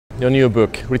your new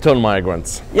book, Return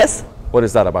Migrants. Yes. What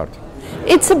is that about?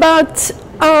 It's about,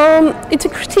 it's a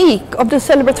critique of the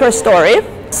celebratory story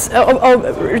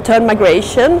of return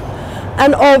migration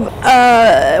and of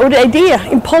the idea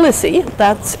in policy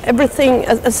that everything,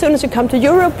 as soon as you come to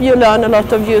Europe, you learn a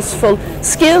lot of useful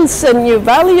skills and new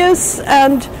values,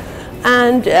 and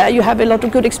you have a lot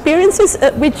of good experiences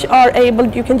which are able,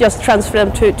 you can just transfer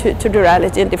them to the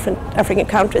reality in different African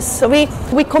countries. So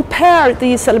we compare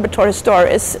these celebratory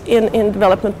stories in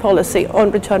development policy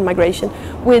on return migration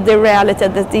with the reality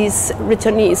that these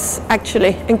returnees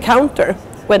actually encounter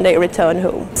when they return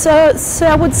home. So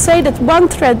I would say that one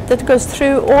thread that goes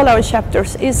through all our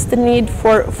chapters is the need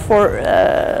for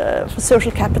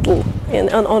social capital on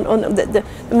the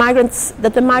migrants,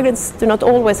 that the migrants do not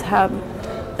always have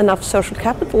enough social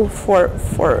capital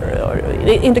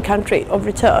in the country of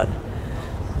return,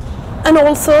 and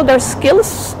also their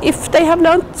skills, if they have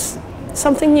learned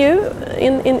something new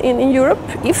in Europe,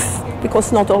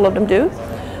 because not all of them do,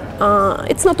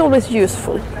 it's not always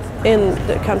useful in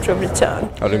the country of return.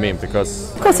 How do you mean?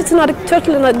 Because it's not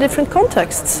totally in a different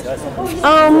context.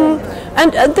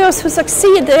 And those who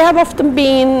succeed, they have often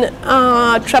been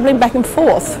traveling back and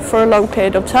forth for a long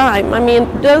period of time. I mean,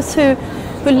 those who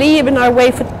live and are away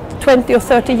for 20 or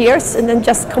 30 years and then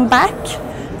just come back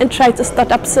and try to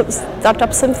start up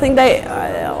something, they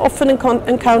often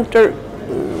encounter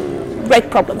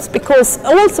great problems, because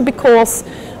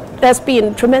there's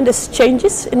been tremendous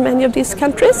changes in many of these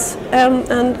countries,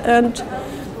 and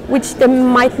which they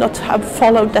might not have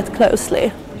followed that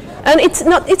closely. And it's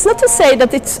not to say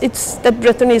that that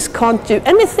returnees can't do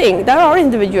anything. There are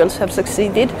individuals who have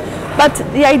succeeded, but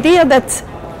the idea that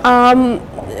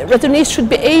returnees should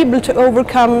be able to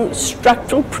overcome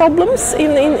structural problems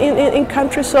in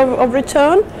countries of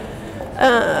return,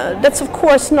 that's of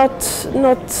course not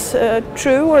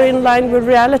true or in line with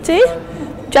reality.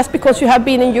 Just because you have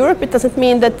been in Europe, it doesn't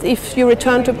mean that if you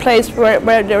return to a place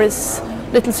where there is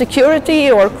little security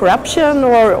or corruption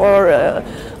or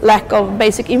lack of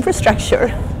basic infrastructure,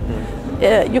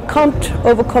 you can't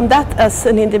overcome that as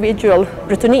an individual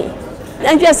returnee.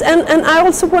 And yes, and I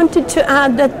also wanted to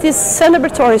add that this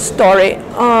celebratory story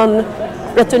on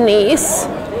returnees,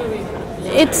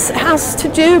 it has to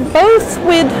do both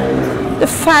with the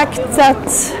fact that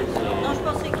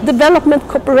development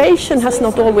cooperation has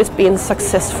not always been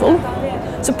successful.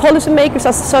 So policymakers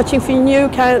are searching for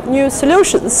new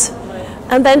solutions,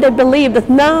 and then they believe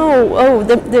that now,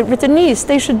 the returnees,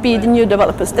 they should be the new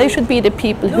developers. They should be the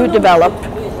people who develop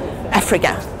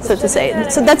Africa, so to say.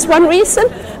 So that's one reason.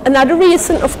 Another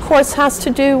reason, of course, has to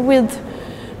do with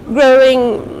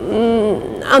growing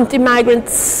anti-migrant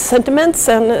sentiments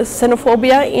and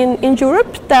xenophobia in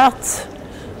Europe, that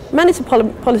many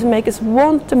policymakers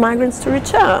want the migrants to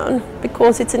return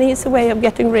because it's an easy way of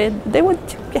they want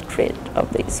to get rid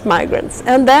of these migrants.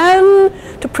 And then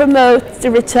to promote the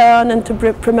return and to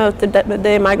promote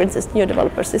the migrants as new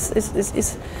developers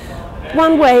is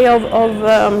one way of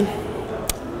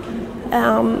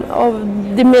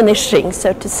diminishing,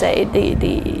 so to say,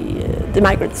 the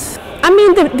migrants. I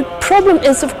mean, the problem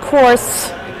is, of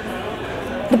course,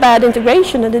 the bad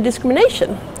integration and the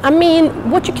discrimination. I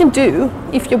mean, what you can do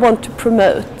if you want to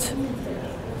promote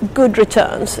good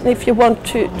returns and if you want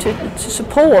to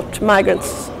support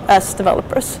migrants as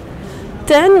developers,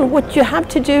 then what you have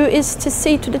to do is to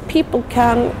see to that people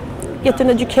can get an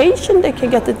education, they can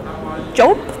get a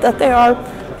job, that they are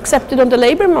accepted on the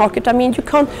labor market. I mean, you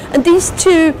can't, and these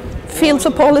two fields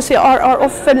of policy are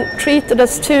often treated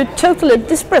as two totally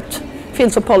disparate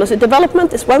fields of policy.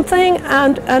 Development is one thing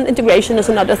and integration is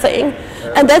another thing.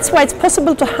 And that's why it's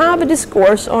possible to have a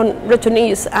discourse on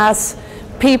returnees as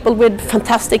people with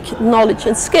fantastic knowledge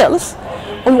and skills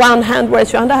on one hand,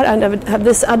 whereas you on the other hand have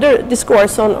this other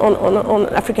discourse on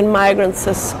African migrants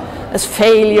as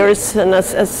failures and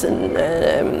as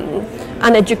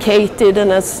uneducated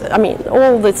and as, I mean,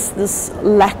 all this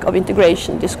lack of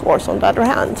integration discourse on the other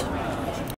hand.